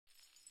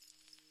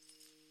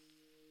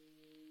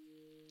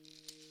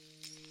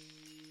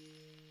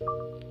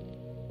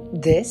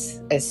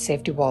This is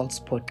Safety Walls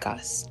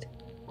Podcast.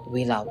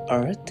 We love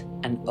Earth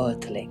and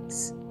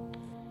Earthlings.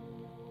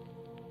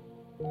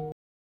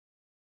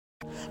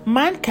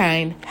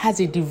 Mankind has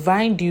a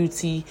divine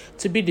duty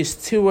to be the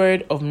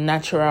steward of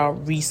natural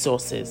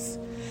resources.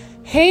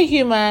 Hey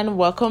human,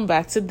 welcome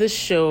back to the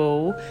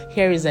show.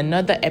 Here is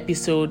another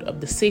episode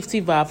of the Safety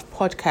Valve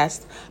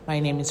podcast. My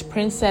name is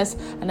Princess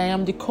and I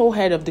am the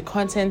co-head of the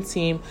content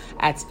team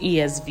at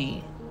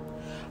ESV.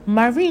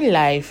 Marine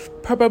life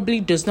probably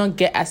does not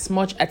get as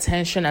much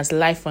attention as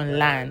life on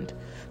land.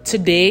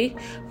 Today,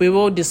 we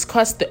will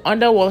discuss the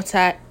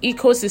underwater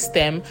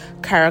ecosystem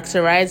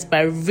characterized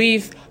by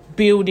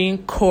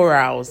reef-building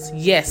corals.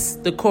 Yes,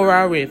 the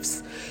coral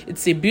reefs.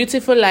 It's a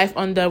beautiful life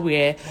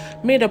underwear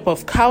made up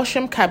of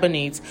calcium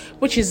carbonate,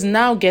 which is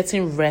now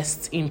getting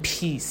rest in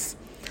peace.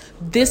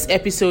 This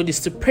episode is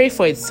to pray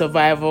for its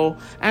survival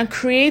and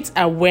create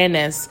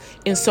awareness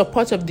in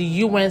support of the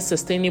UN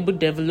Sustainable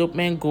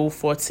Development Goal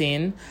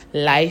 14,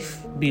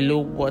 Life Below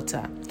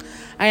Water.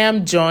 I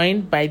am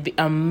joined by the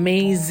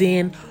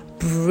amazing,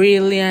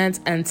 brilliant,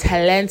 and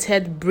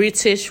talented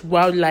British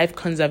wildlife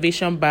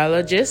conservation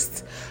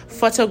biologist,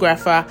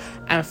 photographer,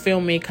 and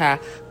filmmaker,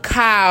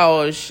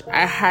 Kaush.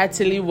 I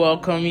heartily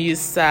welcome you,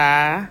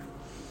 sir.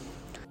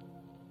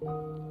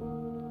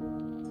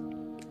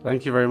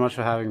 Thank you very much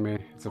for having me.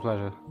 It's a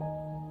pleasure.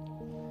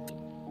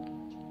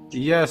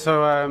 Yeah,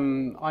 so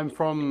I'm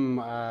from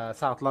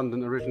South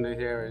London, originally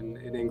here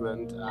in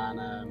England, and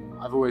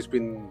I've always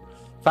been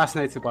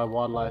fascinated by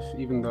wildlife,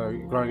 even though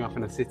growing up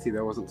in a city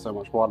there wasn't so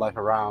much wildlife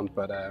around,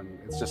 but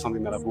it's just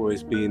something that I've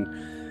always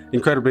been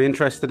incredibly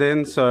interested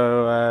in.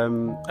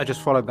 So I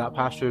just followed that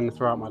passion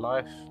throughout my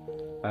life,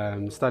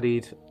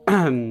 studied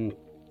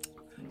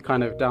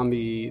kind of down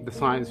the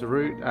science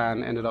route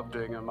and ended up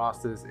doing a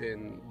master's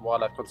in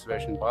wildlife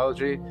conservation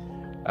biology.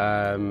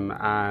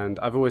 And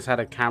I've always had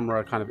a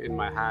camera kind of in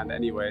my hand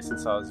anyway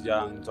since I was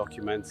young,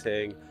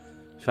 documenting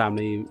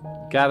family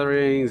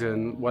gatherings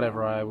and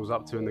whatever I was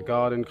up to in the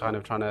garden, kind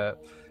of trying to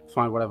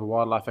find whatever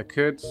wildlife I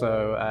could.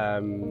 So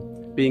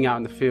being out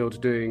in the field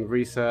doing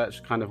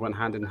research kind of went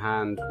hand in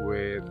hand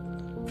with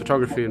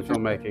photography and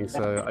filmmaking.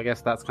 So I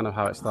guess that's kind of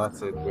how it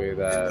started, with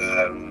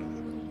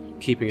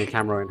keeping a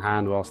camera in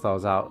hand whilst I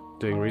was out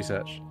doing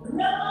research.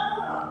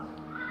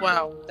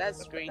 Wow,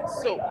 that's great.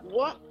 So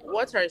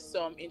what are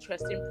some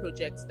interesting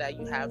projects that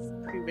you have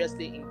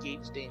previously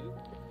engaged in?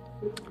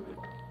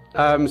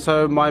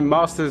 So my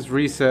master's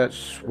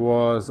research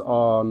was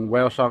on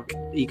whale shark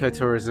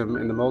ecotourism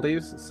in the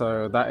Maldives.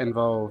 So that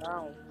involved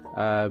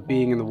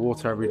being in the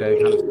water every day,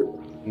 kind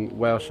of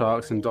whale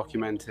sharks and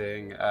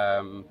documenting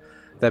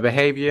their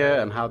behavior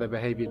and how their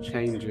behavior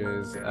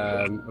changes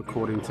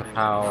according to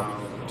how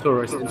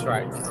tourists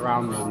interact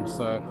around them.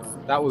 So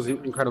that was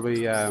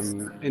incredibly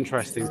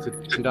interesting to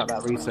conduct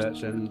that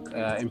research, and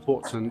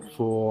important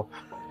for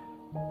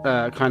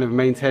kind of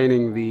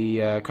maintaining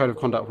the code of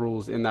conduct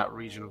rules in that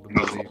region of the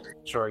Maldives,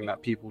 ensuring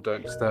that people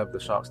don't disturb the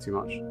sharks too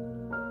much.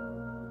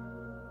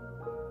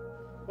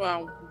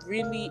 Wow,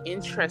 really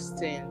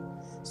interesting.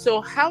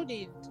 So how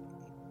did,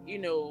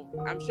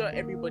 I'm sure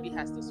everybody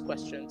has this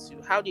question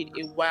too. How did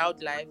a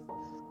wildlife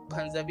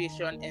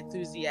conservation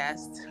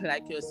enthusiast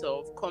like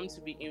yourself come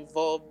to be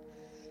involved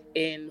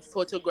in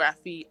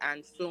photography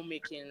and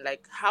filmmaking?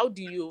 Like, how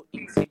do you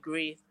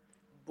integrate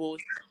both,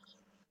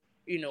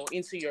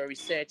 into your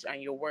research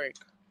and your work?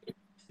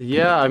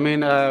 Yeah, I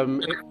mean,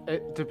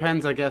 it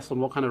depends, I guess, on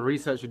what kind of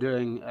research you're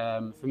doing.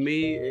 For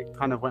me, it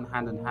kind of went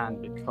hand in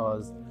hand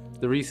because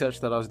the research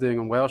that I was doing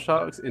on whale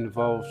sharks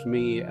involved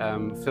me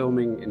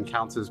filming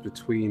encounters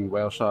between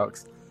whale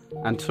sharks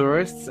and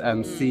tourists,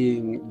 and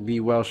seeing the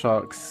whale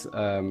sharks'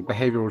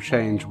 behavioral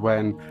change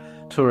when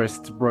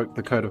tourists broke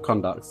the code of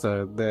conduct.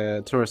 So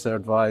the tourists are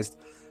advised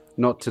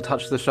not to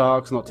touch the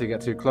sharks, not to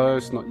get too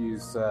close, not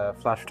use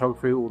flash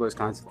photography, all those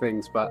kinds of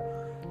things. But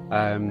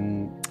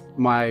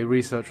my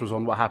research was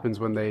on what happens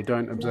when they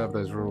don't observe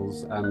those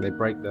rules and they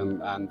break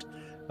them, and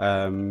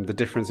the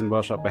difference in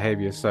whale shark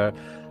behavior. So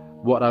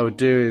what I would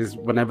do is,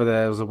 whenever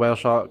there was a whale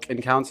shark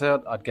encounter,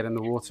 I'd get in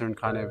the water and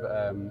kind of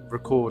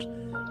record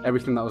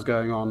everything that was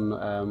going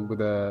on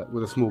with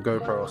a small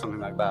GoPro or something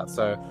like that.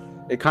 So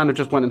it kind of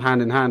just went in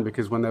hand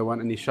because when there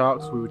weren't any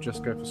sharks, we would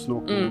just go for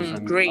snorkels,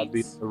 and great. I'd be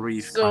at the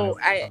reef So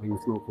having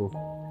a snorkel.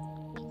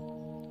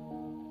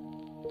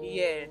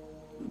 Yeah,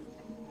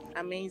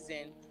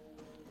 amazing.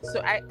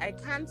 So I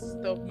can't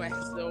stop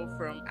myself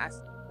from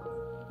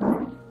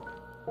asking.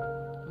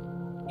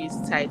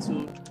 It's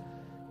titled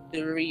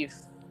The Reef.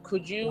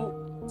 Could you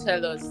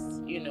tell us,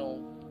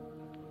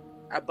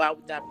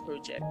 about that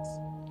project?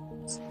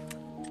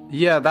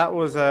 Yeah, that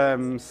was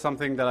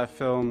something that I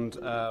filmed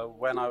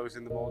when I was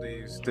in the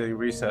Maldives doing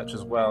research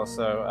as well.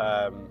 So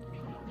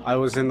I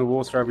was in the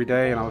water every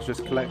day, and I was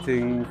just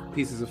collecting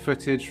pieces of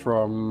footage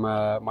from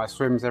my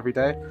swims every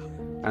day.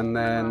 And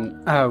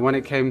then when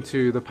it came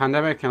to the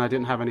pandemic and I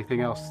didn't have anything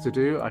else to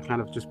do, I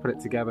kind of just put it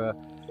together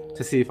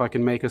to see if I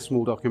can make a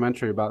small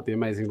documentary about the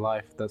amazing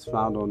life that's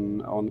found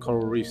on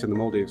coral reefs in the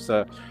Maldives.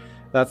 So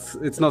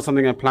it's not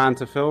something I planned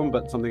to film,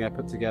 but something I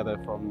put together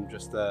from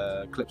just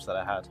clips that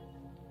I had.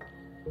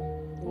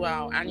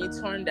 Wow, and it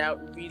turned out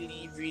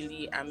really,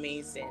 really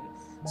amazing.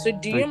 So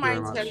do you Thank you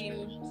mind very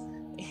much.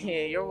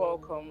 telling you're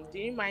welcome. Do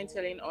you mind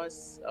telling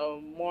us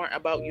more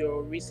about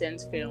your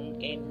recent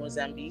film in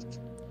Mozambique?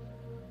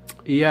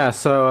 Yeah,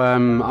 so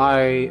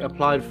I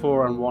applied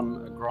for and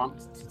won a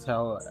grant to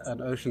tell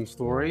an ocean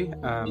story,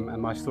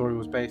 and my story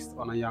was based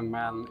on a young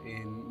man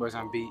in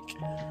Mozambique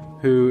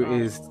who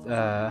is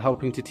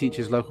helping to teach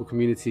his local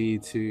community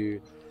to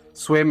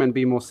swim and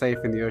be more safe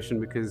in the ocean,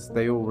 because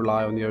they all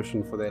rely on the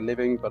ocean for their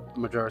living, but the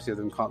majority of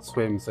them can't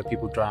swim, so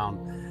people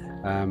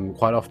drown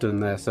quite often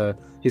there. So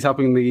he's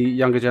helping the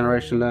younger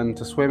generation learn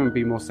to swim and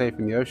be more safe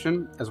in the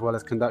ocean, as well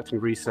as conducting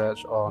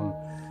research on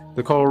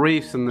the coral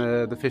reefs and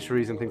the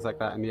fisheries and things like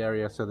that in the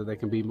area, so that they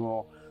can be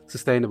more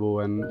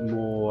sustainable and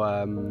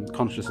more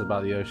conscious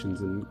about the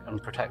oceans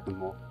and protect them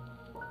more.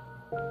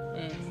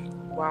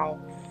 Wow,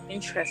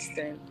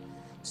 interesting.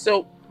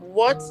 So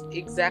what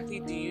exactly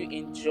do you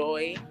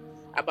enjoy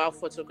about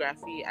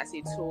photography as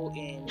a tool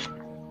in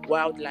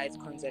wildlife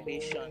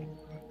conservation?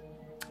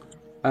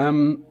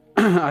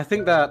 I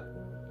think that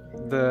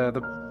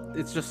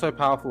it's just so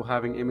powerful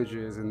having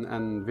images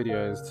and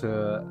videos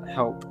to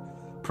help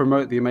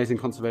promote the amazing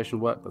conservation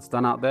work that's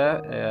done out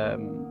there.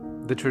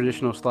 The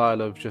traditional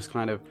style of just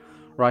kind of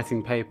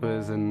writing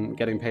papers and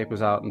getting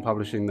papers out and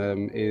publishing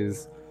them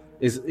is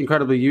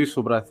incredibly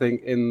useful, but I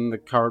think in the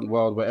current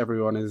world where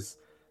everyone is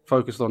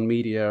focused on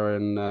media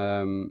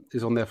and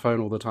is on their phone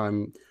all the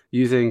time,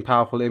 using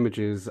powerful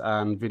images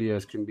and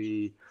videos can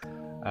be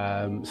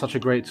such a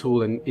great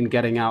tool in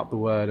getting out the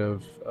word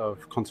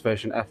of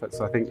conservation efforts.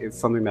 So I think it's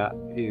something that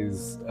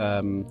is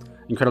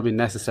incredibly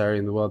necessary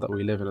in the world that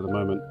we live in at the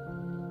moment.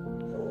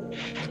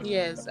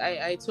 Yes,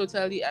 I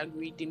totally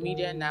agree. The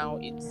media now,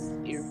 it's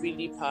a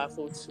really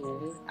powerful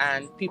tool,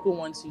 and people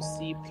want to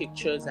see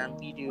pictures and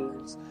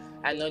videos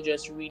and not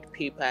just read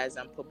papers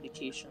and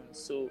publications.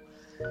 So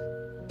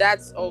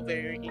that's all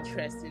very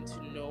interesting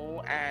to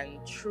know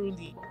and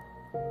truly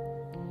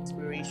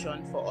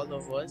inspiration for all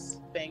of us.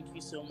 Thank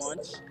you so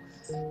much.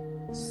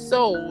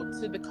 So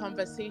to the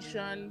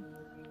conversation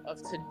of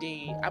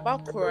today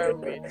about coral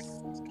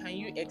reefs, can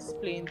you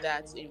explain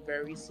that in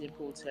very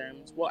simple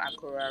terms? What are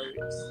coral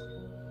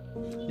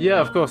reefs? Yeah,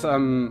 of course.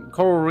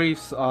 Coral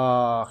reefs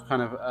are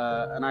kind of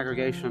an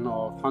aggregation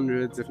of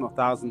hundreds, if not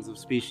thousands, of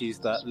species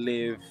that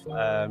live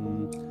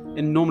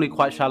in normally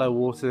quite shallow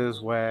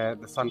waters where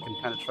the sun can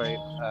penetrate.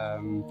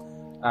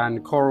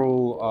 And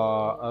coral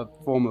are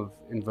a form of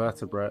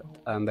invertebrate,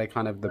 and they're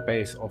kind of the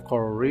base of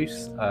coral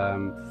reefs.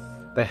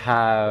 They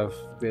have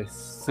this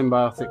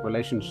symbiotic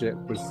relationship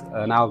with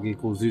an algae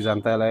called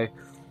zooxanthellae,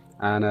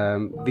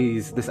 and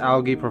this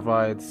algae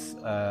provides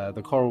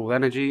the coral with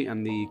energy,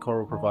 and the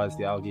coral provides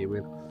the algae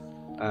with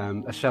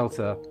a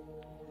shelter.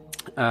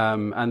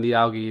 And the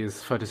algae is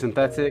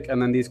photosynthetic,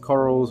 and then these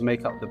corals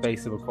make up the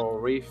base of a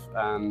coral reef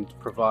and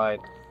provide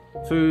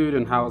food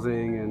and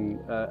housing and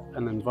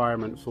an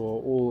environment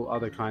for all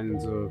other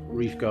kinds of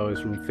reef goers,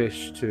 from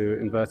fish to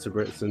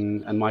invertebrates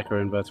and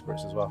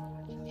microinvertebrates as well.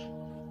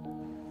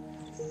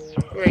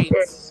 Great.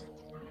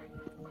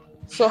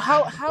 So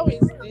how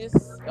is this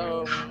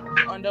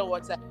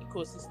underwater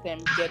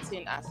ecosystem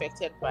getting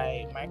affected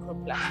by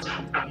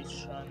microplastic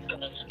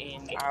pollution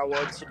in our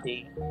world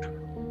today?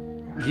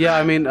 Yeah,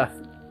 I mean,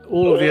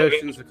 all of the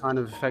oceans are kind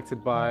of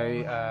affected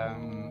by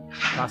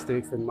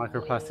plastics and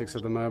microplastics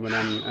at the moment,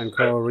 and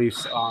coral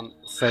reefs aren't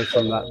safe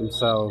from that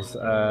themselves.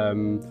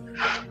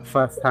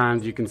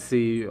 Firsthand, you can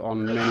see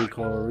on many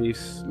coral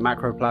reefs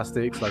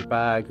macroplastics like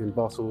bags and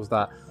bottles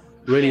that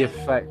really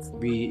affect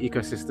the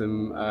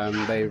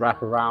ecosystem. They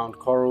wrap around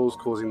corals,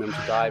 causing them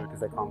to die because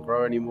they can't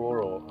grow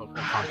anymore or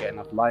can't get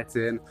enough light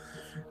in.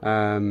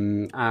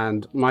 And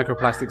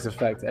microplastics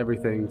affect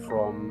everything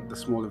from the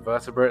small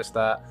invertebrates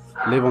that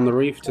live on the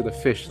reef to the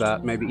fish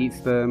that maybe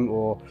eats them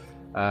or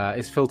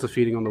is filter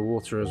feeding on the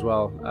water as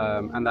well.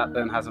 And that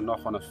then has a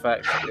knock-on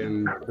effect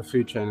in the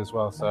food chain as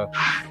well. So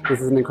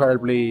this is an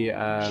incredibly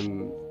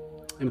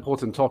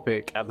important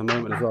topic at the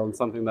moment as well, and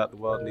something that the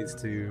world needs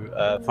to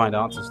find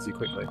answers to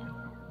quickly.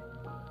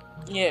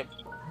 Yeah.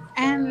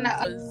 And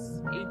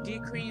a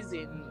decrease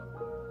in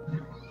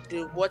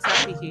the water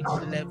pH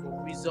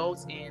level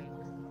results in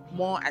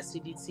more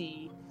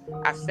acidity,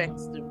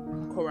 affects the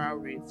coral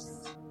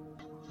reefs.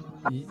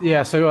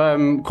 Yeah,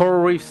 so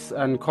coral reefs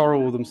and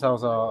coral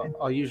themselves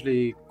are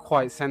usually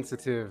quite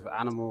sensitive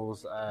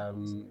animals.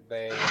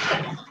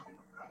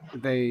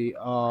 They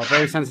are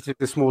very sensitive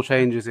to small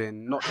changes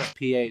in not just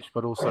pH,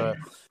 but also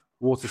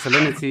water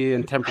salinity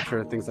and temperature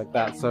and things like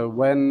that. So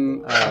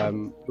when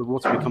the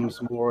water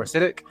becomes more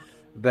acidic,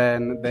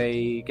 then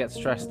they get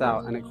stressed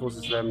out, and it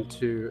causes them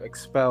to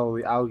expel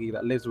the algae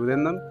that lives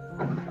within them.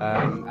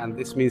 And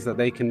this means that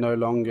they can no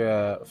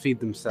longer feed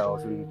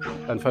themselves and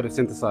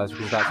photosynthesize,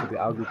 because that's what the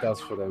algae does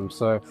for them.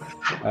 So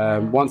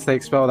once they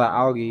expel that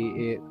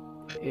algae,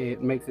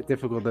 it makes it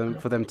difficult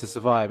for them to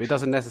survive. It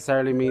doesn't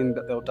necessarily mean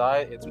that they'll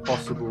die. It's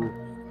possible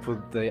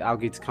for the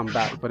algae to come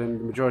back. But in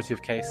the majority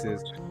of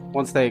cases,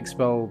 once they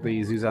expel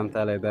the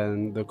zooxanthellae,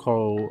 then the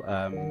coral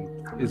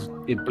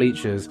it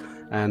bleaches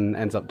and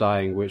ends up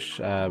dying. Which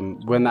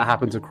when that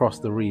happens across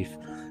the reef,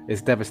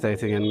 is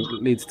devastating and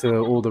leads to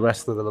all the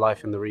rest of the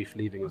life in the reef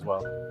leaving as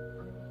well.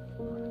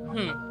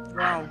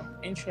 Wow,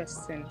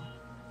 interesting.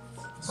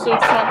 So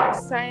some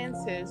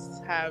scientists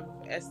have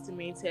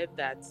estimated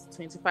that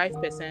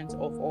 25%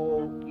 of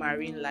all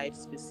marine life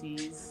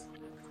species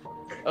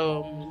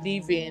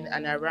live in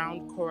and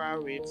around coral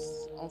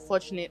reefs.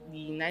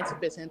 Unfortunately,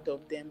 90%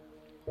 of them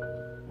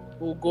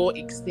will go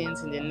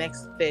extinct in the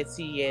next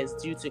 30 years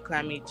due to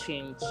climate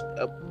change.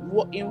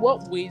 In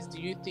what ways do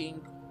you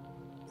think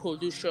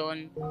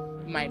pollution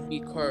might be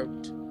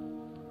curbed?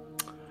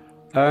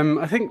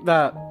 I think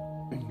that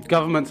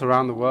governments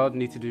around the world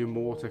need to do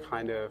more to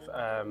kind of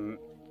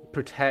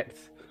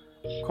protect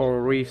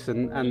coral reefs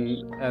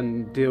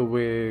and deal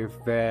with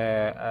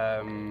their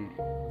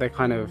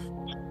kind of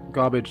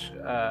garbage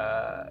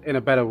in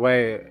a better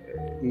way,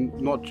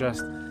 not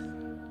just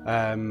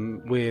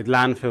with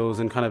landfills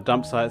and kind of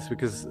dump sites,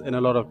 because in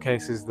a lot of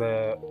cases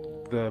the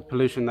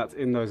pollution that's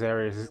in those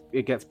areas,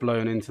 it gets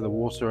blown into the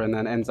water and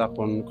then ends up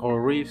on coral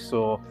reefs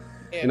or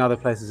in other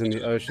places in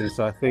the ocean.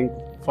 So I think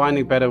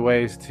finding better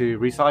ways to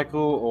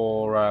recycle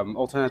or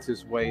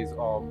alternative ways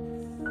of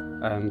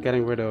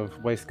getting rid of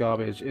waste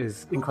garbage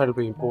is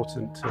incredibly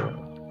important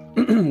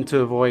to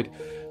avoid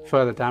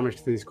further damage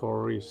to these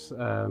coral reefs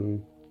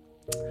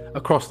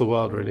across the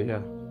world, really.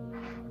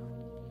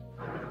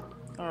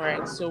 All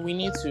right, so we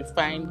need to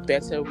find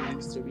better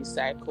ways to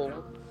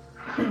recycle.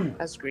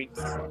 That's great.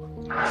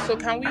 So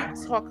can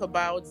we talk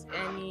about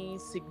any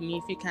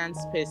significant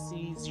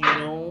species,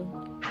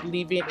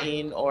 living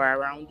in or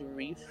around the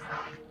reef?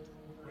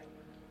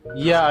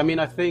 Yeah, I mean,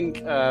 I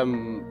think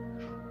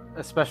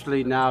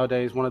especially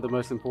nowadays, one of the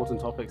most important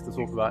topics to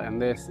talk about in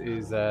this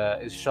is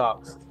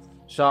sharks.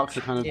 Sharks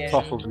are kind of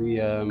top of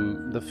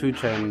the food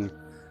chain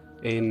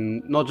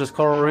in not just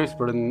coral reefs,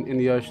 but in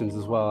the oceans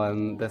as well.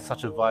 And they're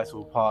such a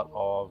vital part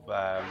of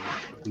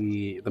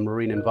the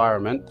marine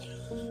environment.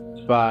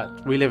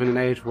 But we live in an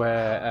age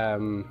where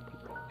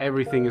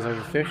everything is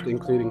overfished,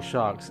 including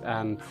sharks.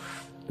 And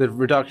the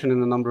reduction in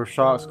the number of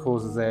sharks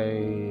causes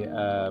a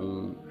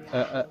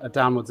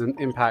downwards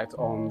impact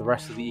on the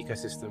rest of the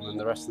ecosystem and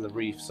the rest of the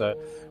reef. So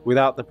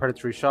without the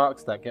predatory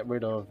sharks that get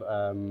rid of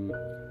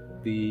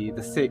the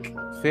sick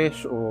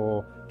fish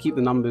or keep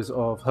the numbers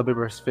of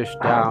herbivorous fish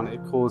down,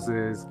 it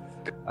causes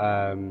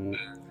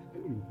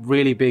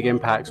really big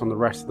impacts on the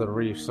rest of the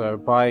reef. So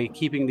by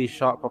keeping these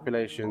shark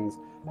populations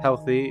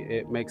healthy,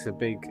 it makes a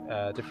big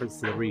difference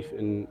to the reef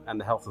and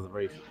the health of the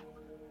reef.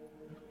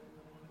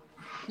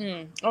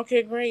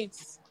 Okay, great.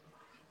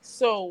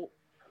 So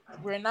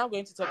we're now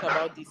going to talk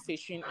about the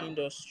fishing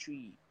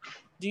industry.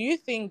 Do you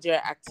think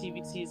their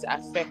activities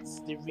affect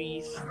the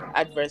reef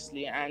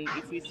adversely? And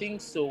if you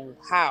think so,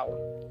 how?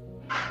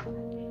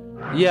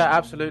 Yeah,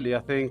 absolutely. I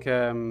think,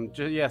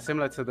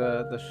 similar to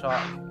the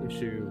shark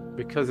issue,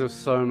 because of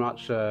so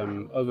much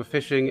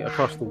overfishing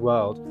across the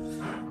world,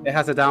 it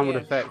has a downward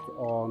effect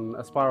on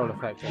a spiral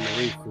effect on the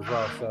reef as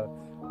well. So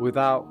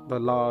without the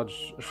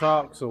large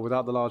sharks or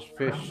without the large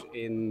fish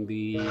in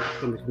the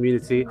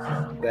community,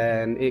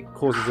 then it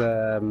causes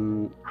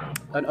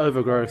an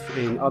overgrowth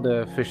in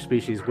other fish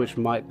species, which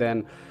might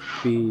then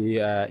be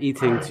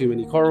eating too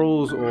many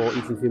corals or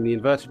eating too many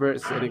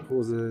invertebrates, and it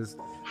causes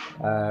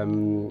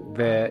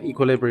the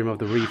equilibrium of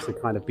the reef to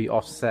kind of be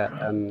offset,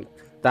 and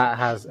that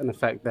has an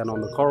effect then on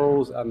the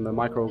corals and the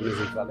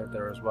microorganisms that live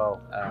there as well.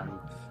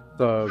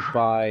 So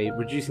by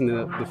reducing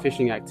the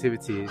fishing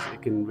activities,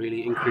 it can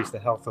really increase the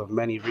health of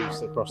many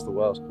reefs across the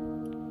world.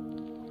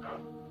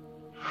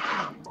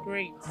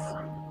 Great.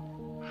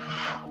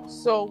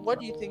 So what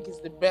do you think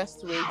is the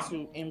best way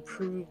to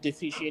improve the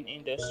fishing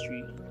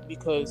industry?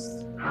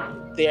 Because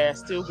they are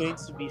still going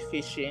to be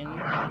fishing,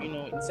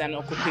 it's an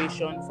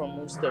occupation for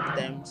most of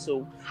them.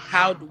 So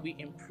how do we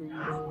improve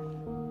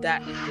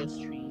that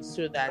industry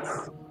so that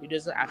it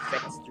doesn't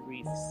affect the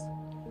reefs?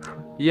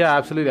 Yeah,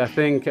 absolutely. I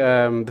think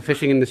the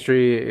fishing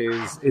industry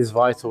is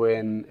vital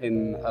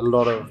in a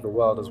lot of the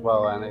world as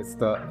well,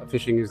 and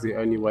fishing is the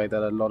only way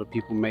that a lot of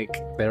people make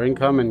their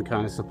income and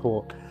kind of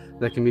support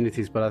their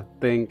communities. But I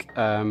think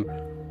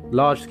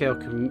large-scale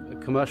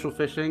commercial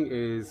fishing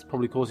is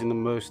probably causing the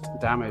most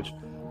damage,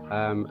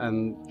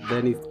 and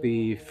there needs to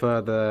be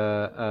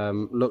further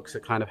looks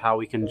at kind of how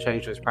we can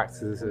change those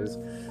practices.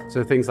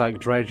 So things like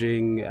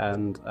dredging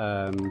and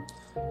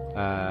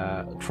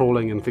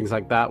trawling and things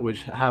like that,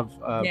 which have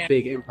a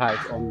big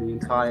impact on the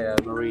entire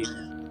marine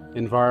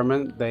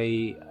environment.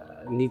 They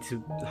need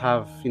to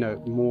have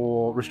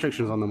more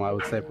restrictions on them, I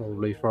would say,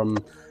 probably from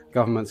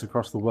governments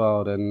across the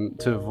world, and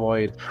to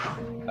avoid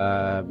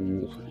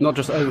not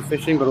just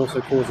overfishing but also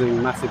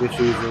causing massive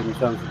issues in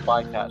terms of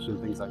bycatch and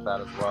things like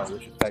that as well,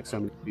 which affect so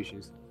many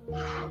species.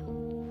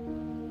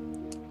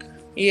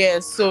 Yeah,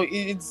 so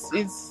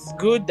it's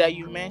good that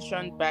you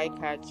mentioned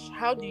bycatch.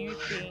 How do you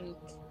think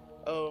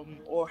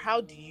or how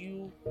do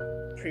you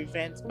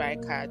prevent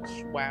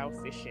bycatch while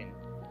fishing?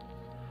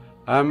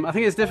 I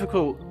think it's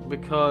difficult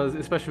because,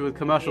 especially with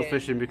commercial Yeah.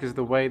 fishing, because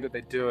the way that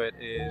they do it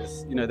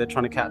is, they're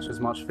trying to catch as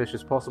much fish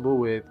as possible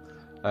with,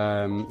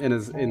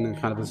 in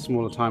kind of as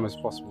small a time as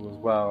possible as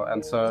well,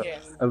 and so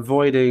Yes.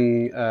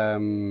 avoiding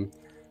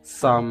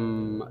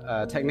some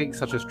techniques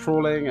such as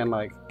trawling and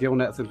like gill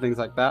nets and things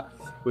like that,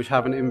 which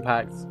have an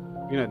impact.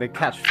 They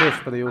catch fish,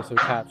 but they also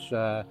catch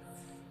a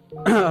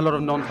lot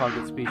of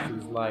non-target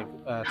species like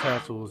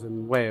turtles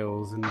and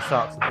whales and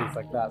sharks and things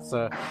like that.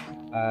 So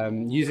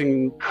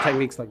using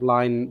techniques like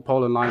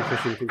pole and line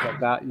fishing, things like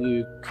that,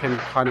 you can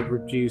kind of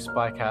reduce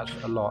bycatch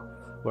a lot.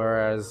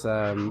 Whereas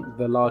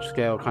the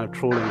large-scale kind of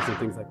trawlings and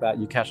things like that,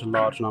 you catch a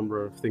large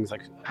number of things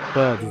like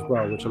birds as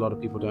well, which a lot of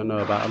people don't know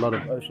about. A lot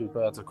of ocean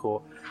birds are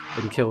caught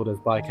and killed as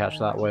bycatch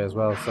that way as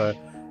well. So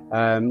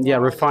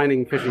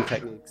refining fishing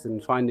techniques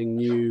and finding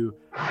new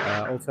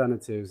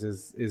alternatives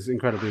is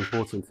incredibly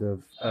important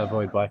to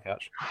avoid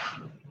bycatch.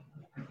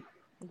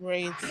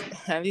 Great.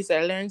 At least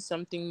I learned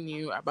something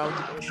new about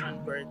the ocean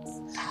birds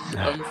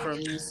from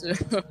you. So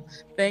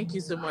thank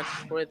you so much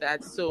for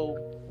that. So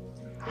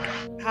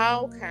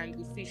how can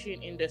the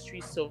fishing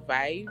industry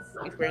survive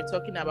if we're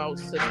talking about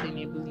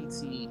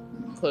sustainability?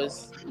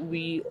 Because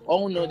we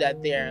all know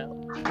that there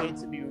are going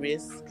to be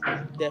risks,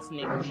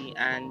 definitely,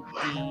 and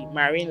the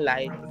marine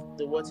life,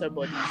 the water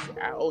bodies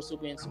are also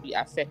going to be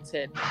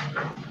affected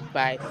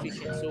by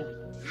fishing. So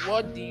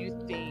what do you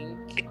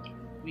think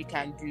we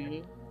can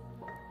do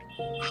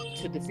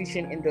to the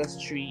fishing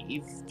industry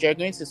if they're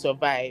going to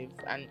survive,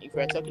 and if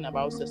we're talking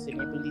about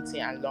sustainability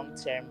and long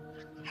term,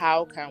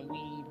 how can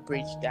we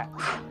bridge that?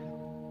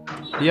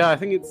 Yeah, I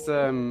think it's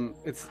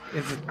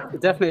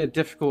definitely a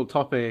difficult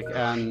topic,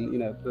 and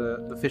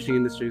the fishing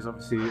industry is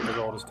obviously as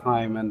old as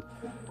time, and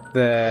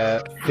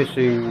their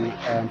fishing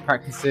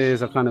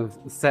practices are kind of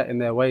set in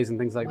their ways and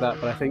things like that.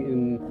 But I think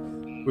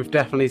we've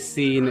definitely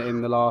seen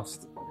in the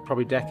last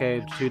probably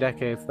decade, 2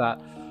 decades,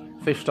 that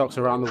fish stocks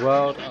around the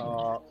world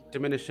are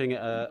diminishing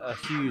at a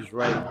huge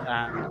rate,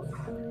 and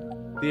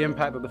the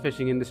impact that the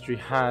fishing industry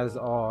has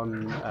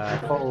on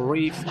coral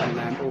reefs, and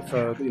then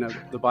also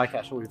the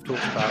bycatch that we've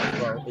talked about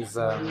as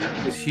well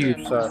is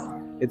huge.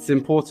 So it's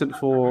important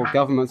for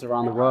governments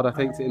around the world, I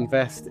think, to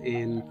invest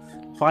in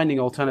finding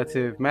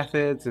alternative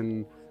methods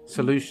and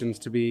solutions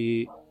to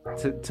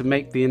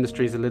make the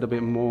industries a little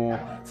bit more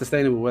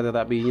sustainable, whether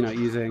that be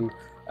using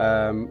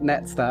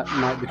nets that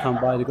might become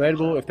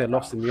biodegradable if they're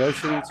lost in the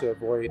ocean to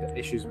avoid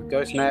issues with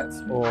ghost nets,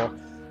 or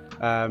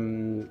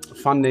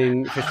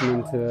funding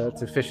fishermen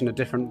to fish in a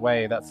different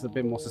way that's a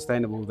bit more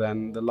sustainable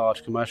than the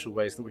large commercial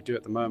ways that we do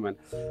at the moment.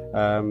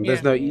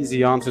 There's no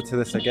easy answer to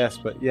this, I guess,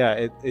 but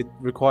it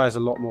requires a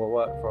lot more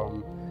work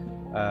from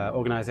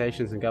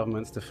organizations and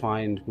governments to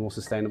find more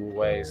sustainable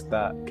ways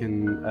that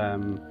can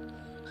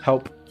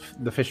help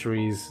the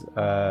fisheries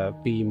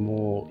be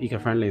more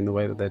eco-friendly in the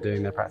way that they're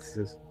doing their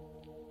practices.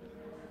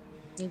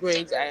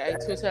 Great, I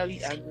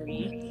totally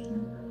agree.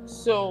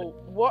 So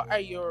what are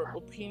your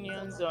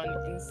opinions on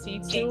in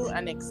situ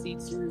and ex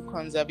situ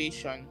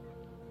conservation?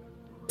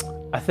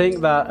 I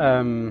think that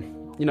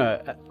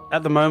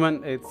at the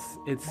moment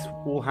it's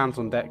all hands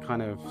on deck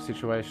kind of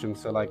situation.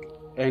 So like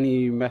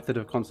any method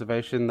of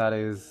conservation that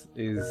is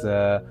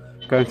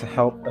going to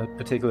help a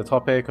particular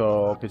topic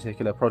or a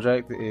particular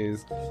project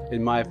is,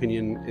 in my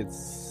opinion,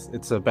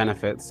 it's a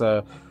benefit.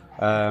 So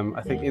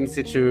I think in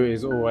situ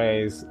is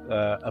always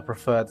a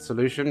preferred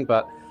solution,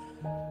 but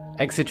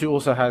ex situ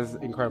also has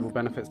incredible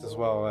benefits as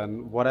well,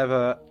 and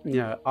whatever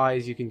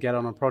eyes you can get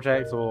on a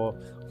project or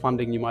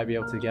funding you might be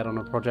able to get on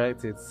a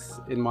project, it's,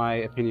 in my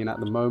opinion, at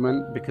the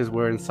moment, because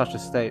we're in such a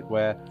state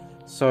where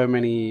so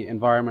many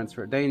environments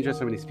are at danger,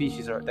 so many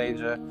species are at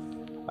danger,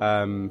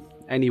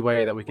 any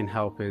way that we can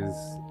help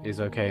is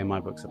okay in my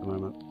books at the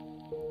moment.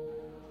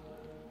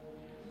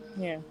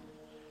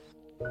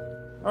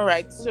 All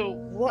right, so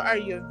what are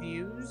your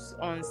views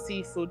on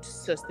seafood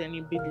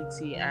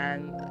sustainability,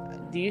 and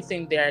do you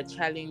think there are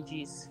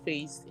challenges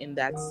faced in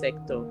that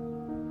sector?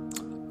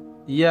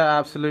 Yeah,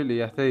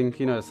 absolutely. I think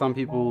some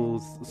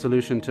people's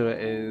solution to it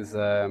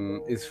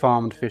is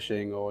farmed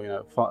fishing,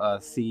 or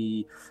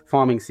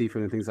farming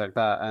seafood and things like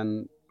that.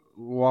 And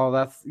while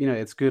that's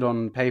it's good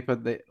on paper,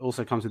 it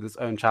also comes with its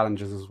own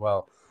challenges as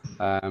well,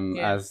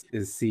 as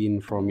is seen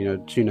from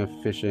tuna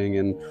fishing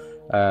and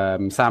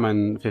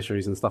salmon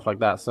fisheries and stuff like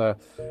that. So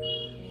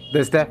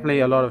there's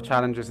definitely a lot of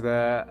challenges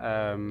there,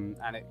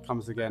 and it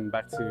comes again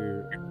back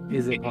to,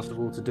 is it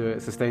possible to do it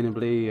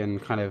sustainably,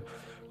 and kind of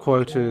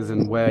quotas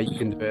and where you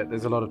can do it.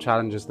 There's a lot of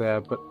challenges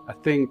there, but I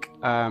think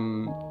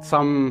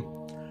some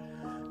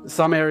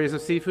areas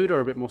of seafood are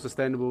a bit more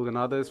sustainable than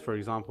others. For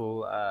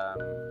example,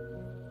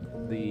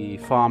 the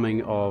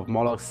farming of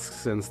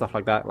mollusks and stuff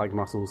like that, like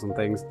mussels and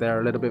things,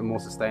 they're a little bit more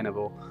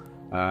sustainable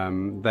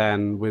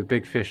than with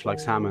big fish like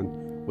salmon,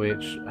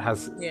 which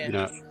has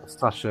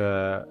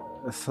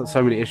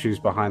so many issues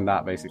behind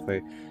that,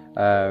 basically.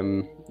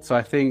 So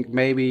I think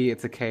maybe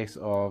it's a case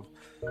of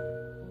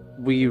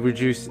we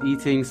reduce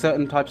eating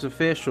certain types of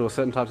fish or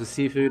certain types of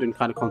seafood and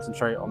kind of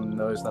concentrate on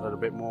those that are a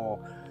bit more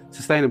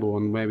sustainable,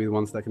 and maybe the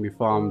ones that can be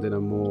farmed in a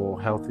more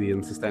healthy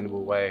and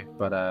sustainable way.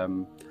 But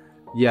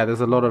yeah,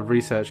 there's a lot of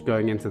research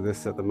going into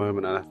this at the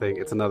moment, and I think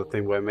it's another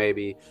thing where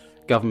maybe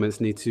governments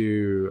need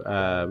to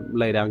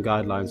lay down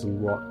guidelines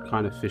on what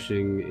kind of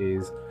fishing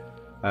is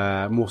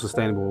more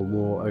sustainable,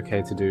 more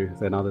okay to do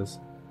than others.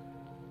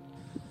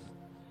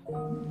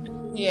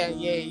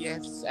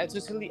 Yes, I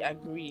totally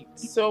agree.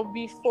 So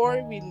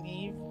before we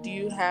leave, do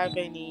you have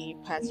any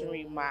parting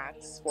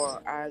remarks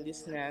for our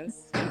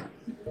listeners?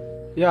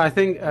 Yeah, I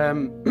think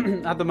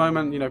at the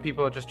moment,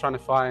 people are just trying to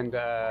find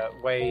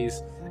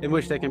ways in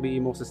which they can be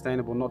more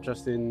sustainable, not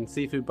just in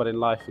seafood, but in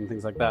life and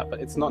things like that. But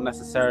it's not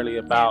necessarily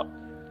Yeah. about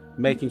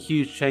making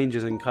huge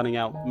changes and cutting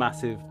out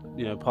massive,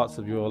 parts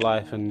of your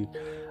life and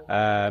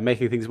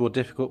making things more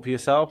difficult for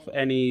yourself.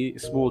 Any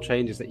small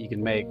changes that you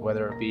can make,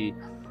 whether it be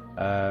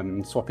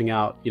swapping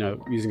out,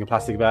 using a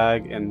plastic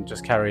bag and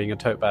just carrying a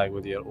tote bag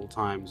with you at all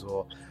times,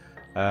 or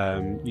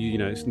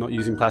it's not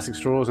using plastic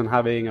straws and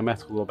having a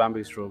metal or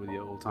bamboo straw with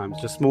you at all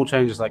times. Just small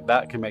changes like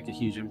that can make a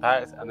huge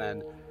impact, and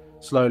then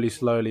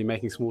slowly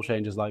making small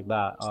changes like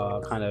that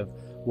are kind of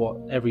what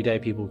everyday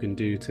people can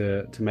do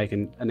to make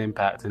an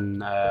impact,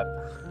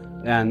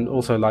 and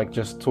also like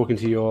just talking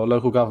to your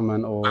local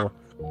government or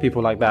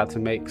people like that to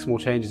make small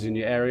changes in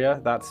your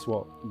area. That's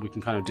what we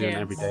can kind of do in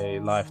Yes. everyday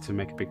life to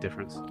make a big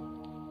difference.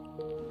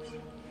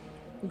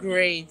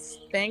 Great.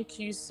 Thank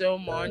you so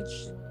much.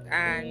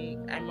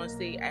 And I must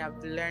say, I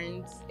have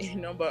learned a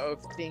number of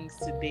things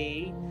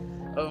today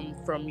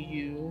from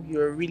you.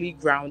 You're really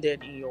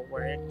grounded in your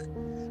work.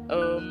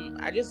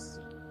 I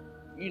just,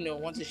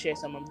 want to share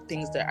some of the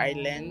things that I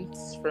learned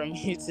from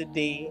you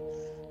today.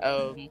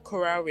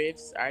 Coral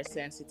reefs are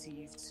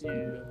sensitive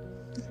to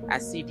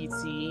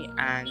acidity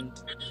and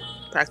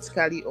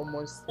practically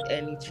almost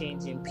any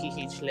change in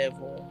pH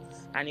level,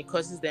 and it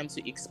causes them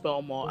to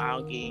expel more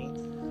algae.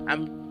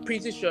 I'm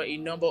pretty sure a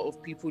number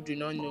of people do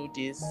not know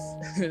this.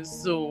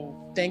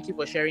 So thank you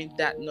for sharing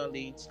that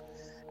knowledge.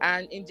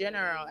 And in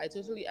general, I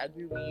totally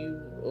agree with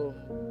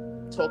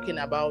you talking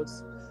about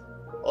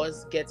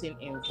us getting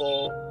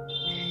involved,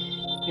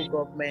 local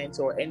government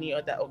or any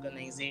other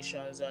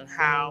organizations, on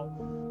how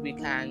we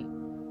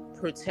can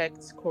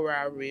protect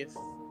coral reef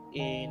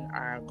in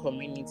our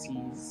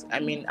communities. I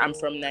mean, I'm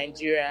from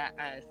Nigeria,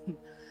 and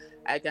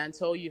I can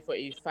tell you for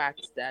a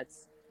fact that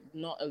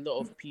not a lot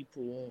of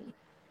people,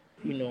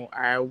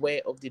 are aware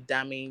of the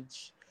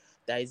damage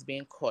that is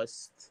being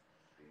caused,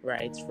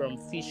 right, from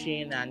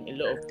fishing and a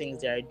lot of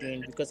things they are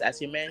doing. Because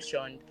as you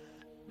mentioned,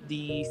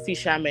 the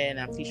fishermen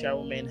and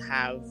fisherwomen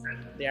have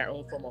their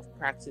own form of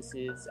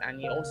practices,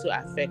 and it also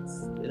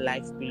affects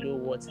life below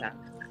water.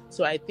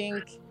 So I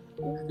think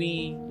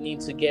we need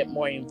to get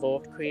more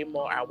involved, create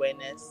more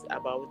awareness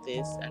about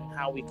this and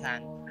how we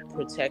can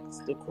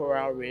protect the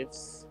coral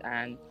reefs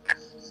and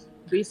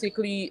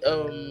basically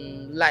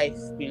life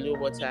below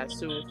water.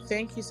 So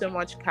thank you so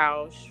much,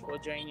 Kaush, for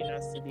joining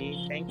us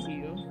today. Thank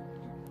you.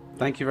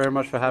 Thank you very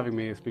much for having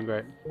me. It's been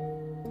great.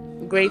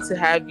 Great to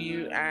have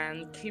you,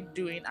 and keep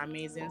doing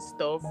amazing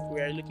stuff. We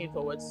are looking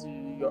forward to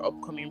your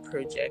upcoming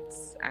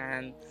projects.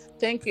 And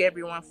thank you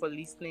everyone for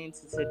listening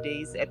to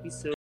today's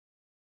episode.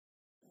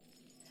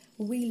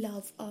 We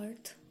love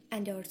Earth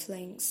and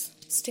Earthlings.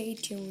 Stay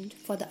tuned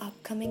for the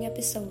upcoming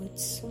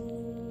episodes.